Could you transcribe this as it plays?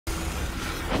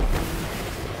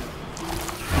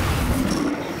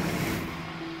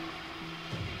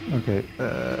Okay,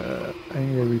 I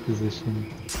need to reposition.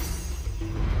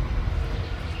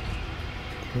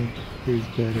 Here's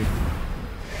better.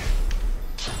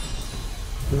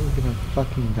 Still gonna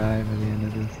fucking die by the end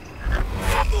of this.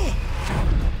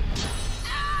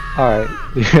 Alright,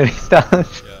 you ready,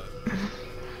 Stash? Yeah.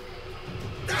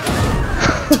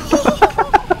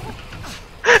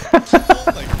 Oh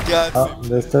my god. Oh,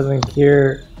 this doesn't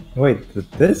cure. Wait,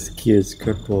 this cures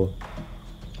cripple.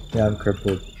 Yeah, I'm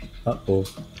crippled. Uh-oh.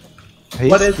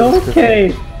 But it's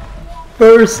okay!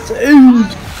 First aid!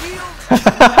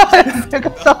 Took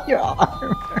us off your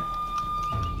armor!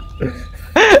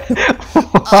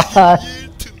 What?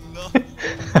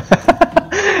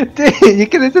 Dude, you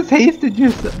could have just hasted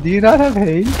yourself. Do you not have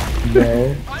haste?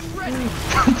 No.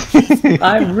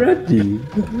 I'm ready!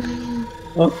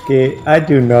 Okay, I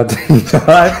do not.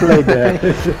 I played that.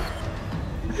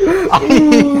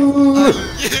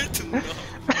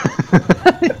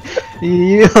 You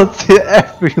yield to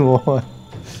everyone.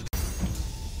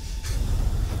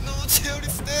 No, Cherry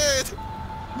is dead.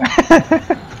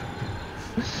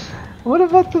 What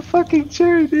about the fucking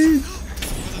cherry, dude?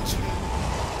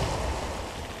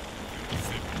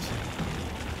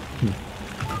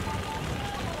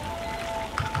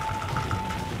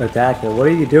 Attack it. What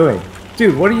are you doing?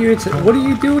 Dude, what are you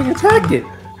doing? Attack it!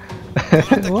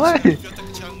 What?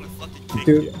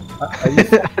 Dude, are you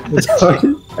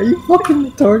retarded? Are you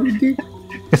fucking retarded, dude?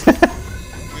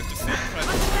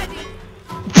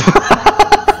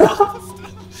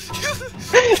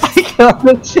 I killed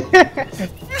the chair!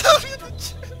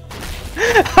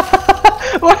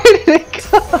 Where did it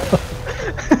go?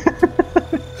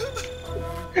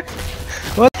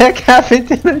 What the heck happened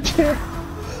to the chair?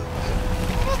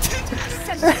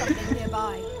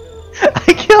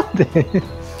 I killed it!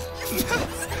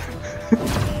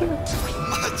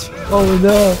 Oh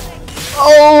no!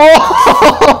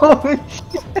 Oh!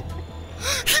 Shit.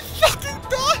 He fucking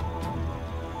died!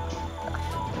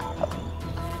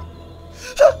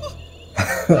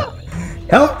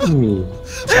 Help me!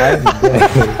 I'm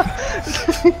dead.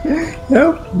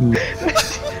 Help me!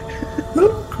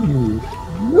 Help me!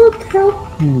 Look,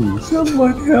 help me!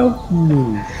 Someone help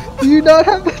me! Do you not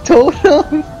have the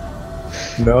totem?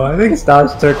 No, I think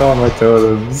Stash took all my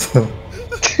totems.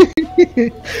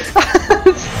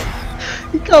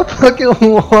 You got fucking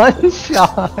one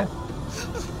shot. He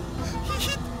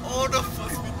hit all of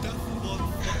us with that one.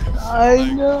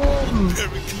 I know.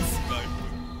 American sniper.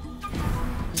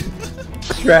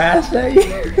 Trash at you!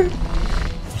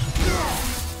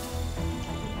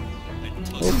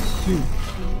 Oh shoot.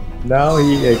 Now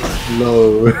he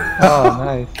explodes. Oh,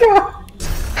 nice.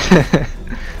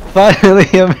 Finally,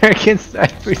 American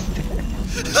Sniper's dead.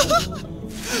 He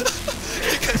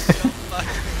can jump back,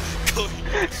 going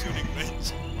into shooting range.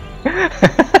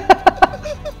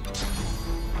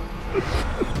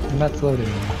 I'm not slowed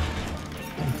anymore.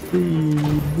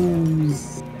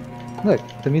 Look,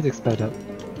 the music's sped up.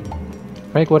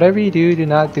 Frank, whatever you do, do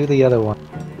not do the other one.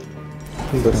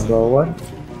 The slow one?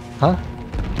 Huh?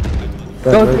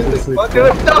 That Don't do it! emergency Don't do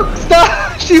it! Stop!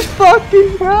 Stop! She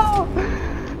fucking hell!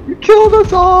 You killed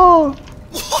us all!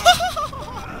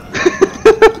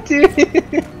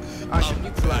 Dude! I should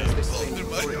neutralize this thing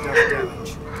before it does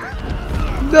damage.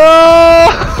 No!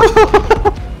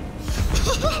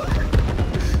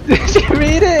 Did you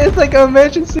read it? It's like an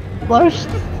emergency flush.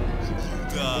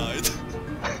 Died.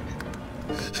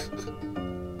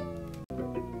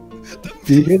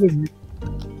 Do you hear the...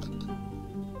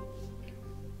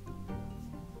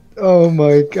 Oh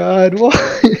my god, what?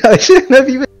 I shouldn't have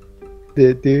even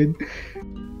it, dude.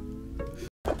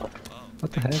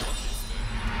 What the heck?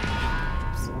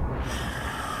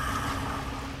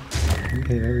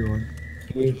 Okay, everyone.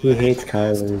 He hates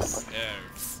Kyler's.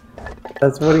 Yes.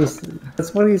 That's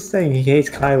what he's saying. He hates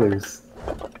Kyler's.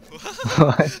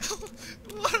 What?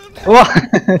 What? What?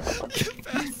 You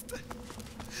bastard.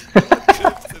 I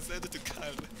said it to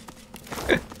Kyle.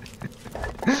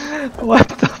 What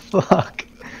the fuck?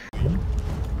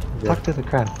 Talk to the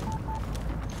crab.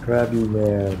 Crabby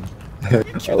man. Oh yeah,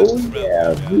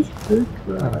 Mr.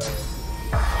 Crab.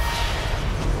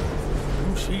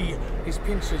 You see, his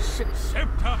pincers sit.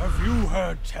 Septa, have you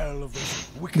heard tell of this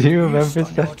wicked Do you remember beast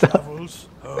on your Septa? travels?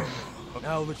 Oh,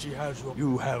 now that she has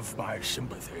you have my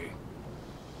sympathy.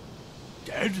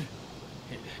 Dead?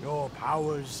 Your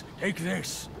powers, take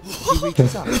this. He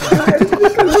reaches up and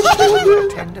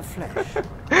tender flesh. Give me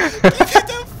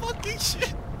that fucking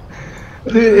shit.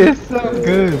 Dude, it's so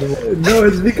good. No,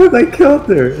 it's because I killed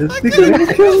her. It's because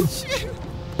I killed her.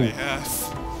 Yes.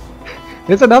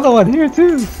 There's another one here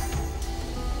too.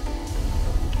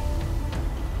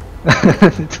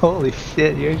 Holy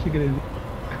shit, you're actually gonna...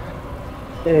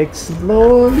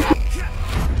 Explode!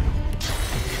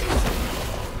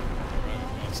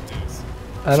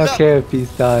 I don't care if he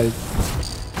dies.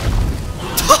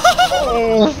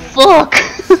 Oh fuck!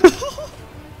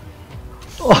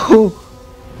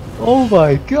 Oh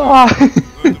my god!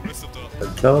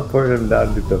 Teleport him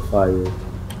down to the fire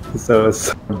so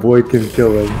his boy can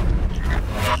kill him.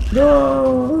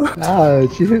 No! Ah,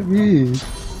 she hit me.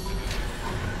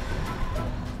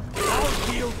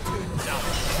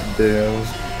 Damn.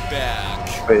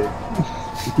 Back. Wait,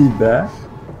 is he back?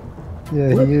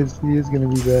 Yeah, What? he is gonna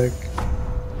be back.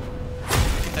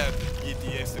 Have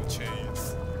EDSM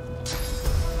chains.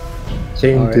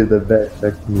 Chain to Alright. the bed,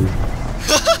 that's me.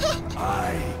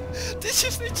 Did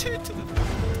you say chain to the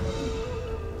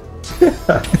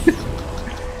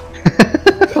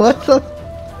What the?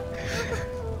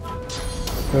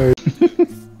 Alright.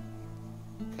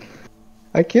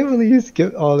 I can't believe you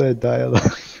skipped all that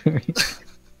dialogue.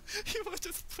 You were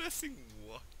just pressing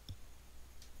what?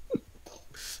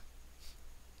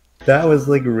 That was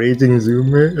like raging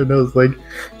zoomer, and I was like,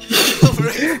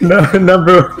 Right? no,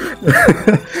 number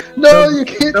No, you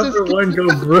can't number just one go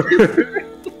blur.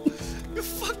 You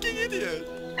fucking idiot!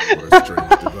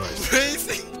 Device.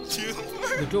 Praising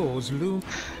Juniper? The doors loom.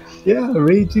 Yeah,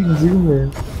 raging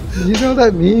zoomer. You know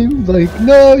that meme? Like,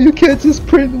 no, you can't just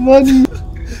print money.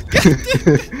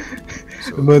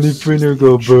 Money printer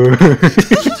go burr.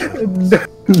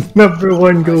 Number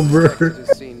one go blur.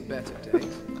 Has seen better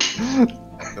days.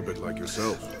 A bit like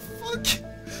yourself. Fuck!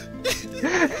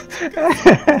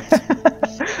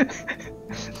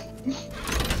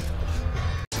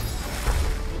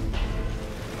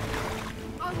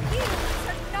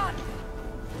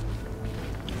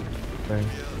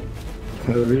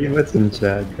 Read what's in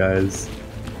chat, guys.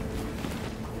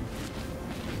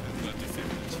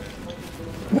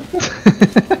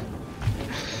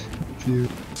 Dude.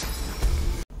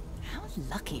 How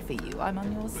lucky for you, I'm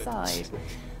on your side.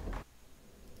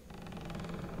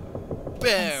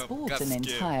 Bam! Transport Got an skipped.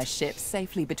 entire ship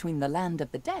safely between the land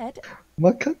of the dead.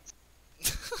 What cut?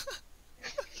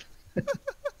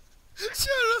 Shut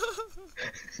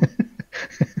up!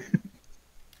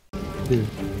 Dude.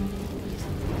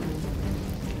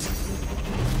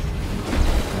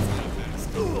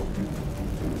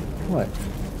 What?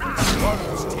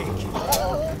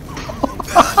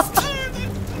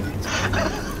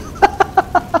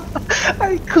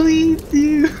 I cleaned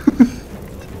you!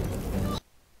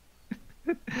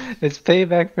 It's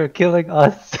payback for killing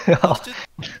us.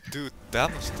 Dude,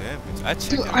 that much damage. I checked.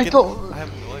 Dude, and I get- don't- I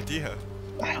have no idea.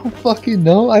 I don't fucking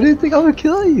know. I didn't think I would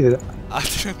kill you. I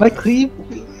didn't. My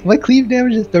cleave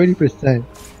damage is 30%.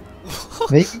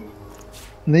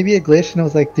 Maybe a glitch and it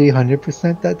was like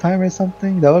 300% that time or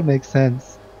something. That would make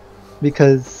sense,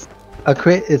 because a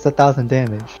crit is 1,000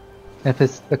 damage. If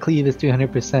it's a cleave is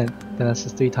 300%, then that's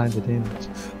just 3 times the damage.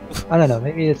 I don't know.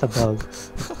 Maybe it's a bug.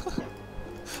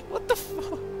 What the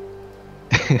fuck?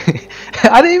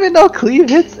 I didn't even know cleave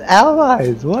hits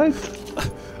allies. What?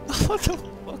 What the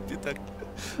fuck did that?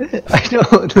 I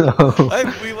don't know. I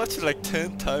rewatched it like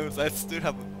 10 times. I still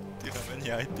haven't any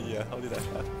idea how did that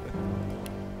happen.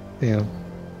 Damn.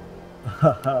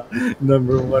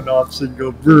 Number one option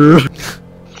go brr.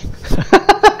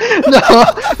 No,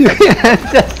 you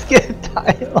can't just skip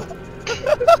dialogue.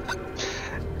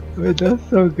 Wait, that's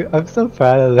so good. I'm so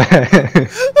proud of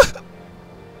that.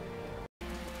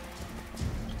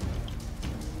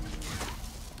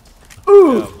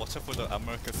 Yeah, watch out for the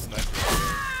American sniper.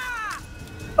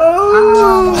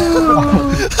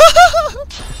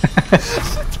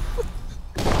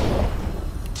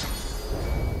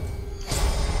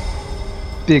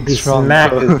 Big strong.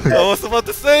 Smack bro. his I was about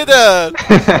to say that!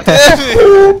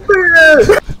 Damn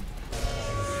it!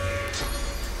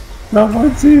 Not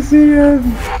one CCM.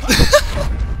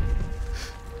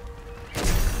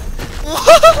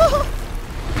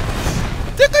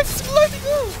 That guy's sliding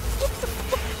off!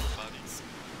 What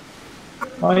the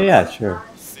fuck? Oh yeah, sure.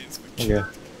 Since we Okay.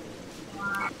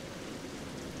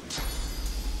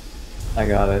 I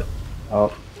got it.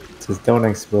 Oh, just don't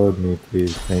explode me,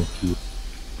 please. Thank you.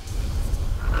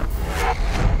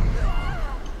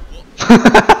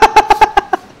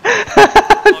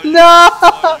 No!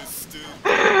 Oh, you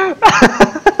stupid.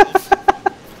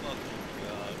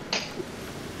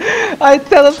 I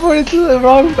teleported to the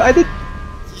wrong. I did.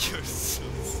 You're so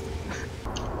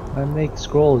I make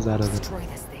scrolls out of it. Destroy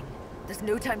this thing. There's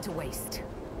no time to waste.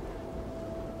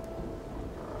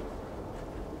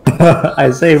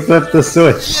 I say flip the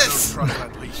switch. Yes! Trust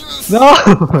that leash. No!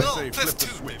 I No! say Press flip the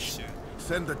 2, switch. bitch.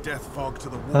 Send the death fog to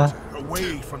the water,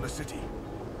 away from the city.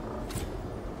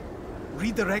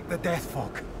 Redirect the death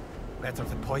fog. Better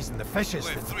to poison the fishes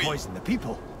Wait, than to 3. poison the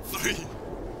people. 3.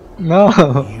 No.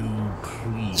 You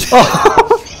creep.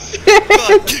 Oh,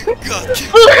 God, God,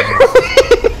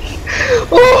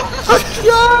 oh my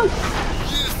god!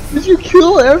 Did you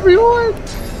kill everyone?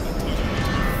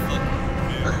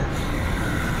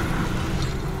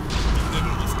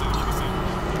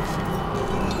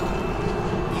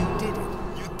 You did it.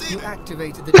 You did You it.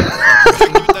 activated the You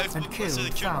death dice and for killed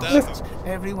Should've killed thousands. Dazzle.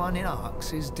 Everyone in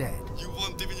Arx is dead. You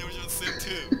won Demon Origin Sim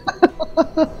too.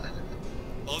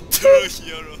 A true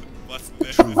hero must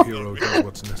True never hero sorry. does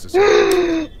what's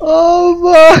necessary. Oh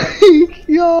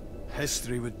my god!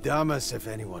 History would damn us if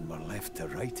anyone were left to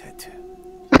write it.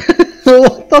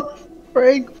 What the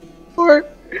frick? For?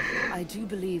 I do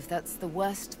believe that's the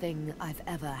worst thing I've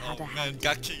ever had Oh a man, hand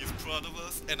God in. King is proud of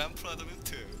us, and I'm proud of him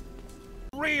too.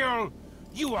 Real!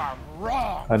 You are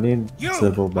wrong! I need You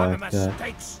Sybil are the back. Yeah.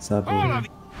 mistakes! Sabu. All of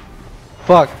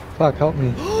Fuck, help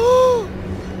me. No,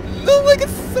 I got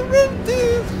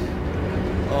surrounded!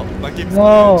 Oh, my game's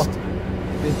No. glitched.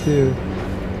 Me too.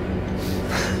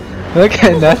 Look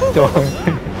at that door.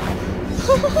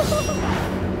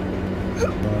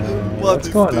 What What's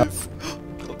is going on? this?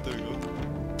 Oh, there we go.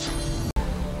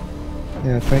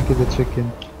 Yeah, Frank is a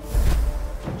chicken.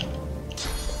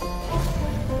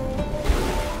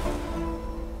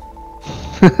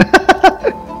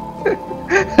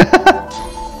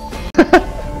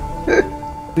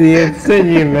 The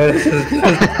insinuous is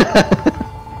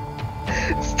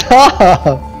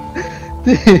Stop!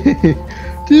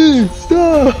 Dude,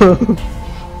 stop!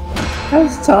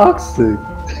 that's toxic.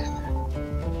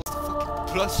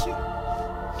 Plus you?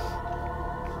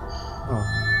 Oh.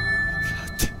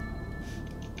 God.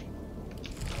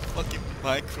 Fucking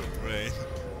micro brain.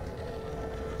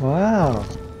 Wow.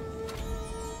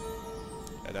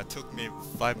 And that took me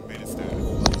 5 minutes there.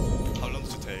 How long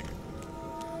did it take?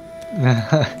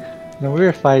 No, we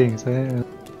were fighting, so I didn't really...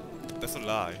 That's a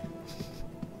lie.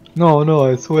 No,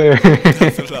 I swear.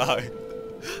 That's a lie.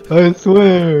 I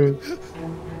swear.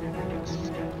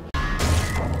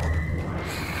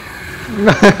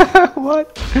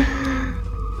 What?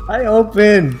 I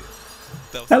opened.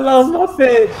 That was Hello,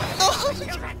 Muffet.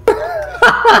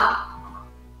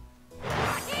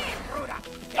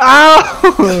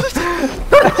 Ow!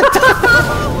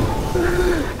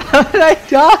 How did I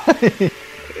die?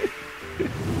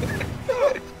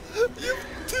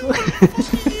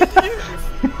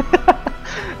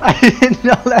 I didn't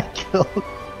know that killed.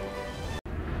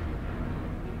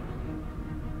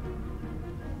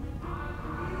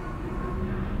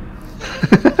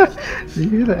 Do you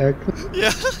hear the echo?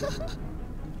 Yeah.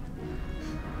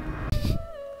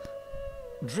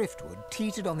 Driftwood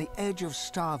teetered on the edge of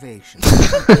starvation.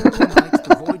 Until the night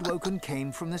the Voidwoken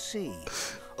came from the sea.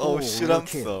 Oh All shit, were I'm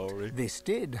killed. sorry. This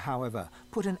did, however,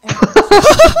 put an end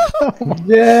to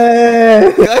Yay!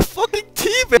 I fucking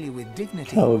teabagged! society with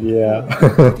dignity. Hell yeah.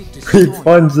 Did it We destroy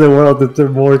plunged the world into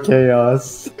more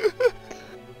chaos.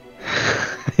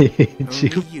 I hate Only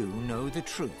you. you know the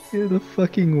truth. You're the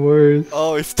fucking worst.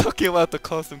 Oh, it's talking about the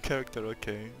custom character,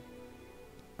 okay.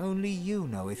 Only you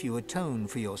know if you atone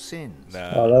for your sins.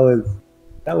 Nah. Oh,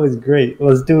 that was great.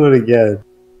 Let's do it again.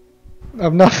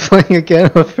 I'm not playing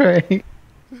again with Frank.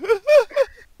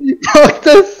 You talked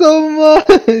us so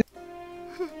much.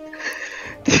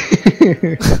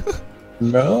 Dude.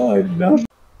 No, I'm not.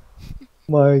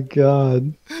 My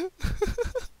god.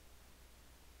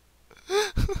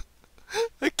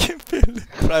 I can't feel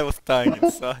it. I was dying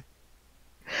inside.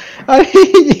 I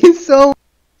hate you so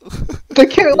much. The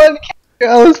one character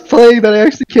I was playing that I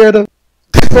actually cared about.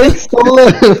 Frank stole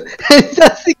him. And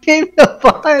Jesse came to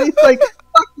behind. He's like,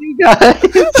 fuck you guys.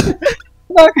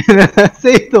 I'm not gonna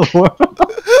save the world.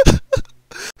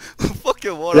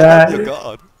 Fucking water, That- I'm your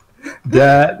god.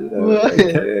 Dad, What?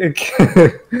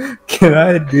 can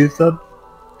I do something?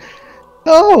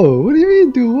 No, what do you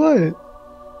mean do what?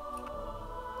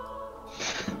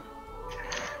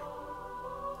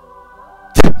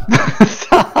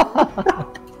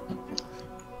 Stop.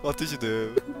 What did you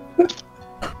do?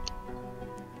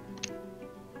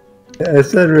 I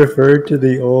said refer to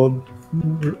the old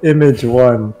image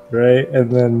one, right?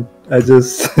 And then I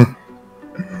just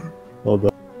hold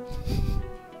on.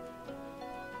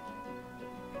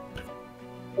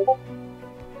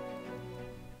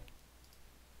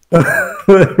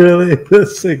 Really,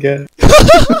 this again?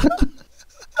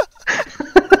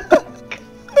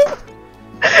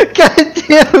 God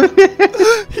damn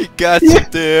it! He got you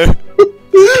there.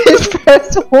 Just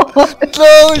press 1!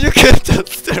 No, you can't just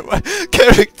stare my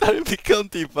character and become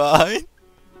divine.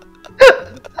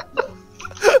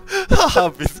 Haha,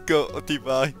 Bisco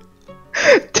divine.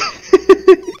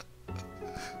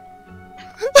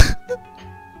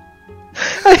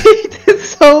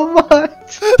 so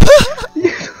much!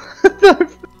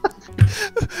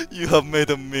 You have made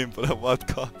a meme, but at what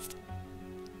cost?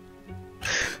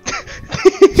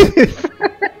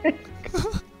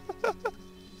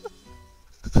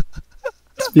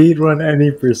 Speedrun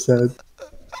any percent.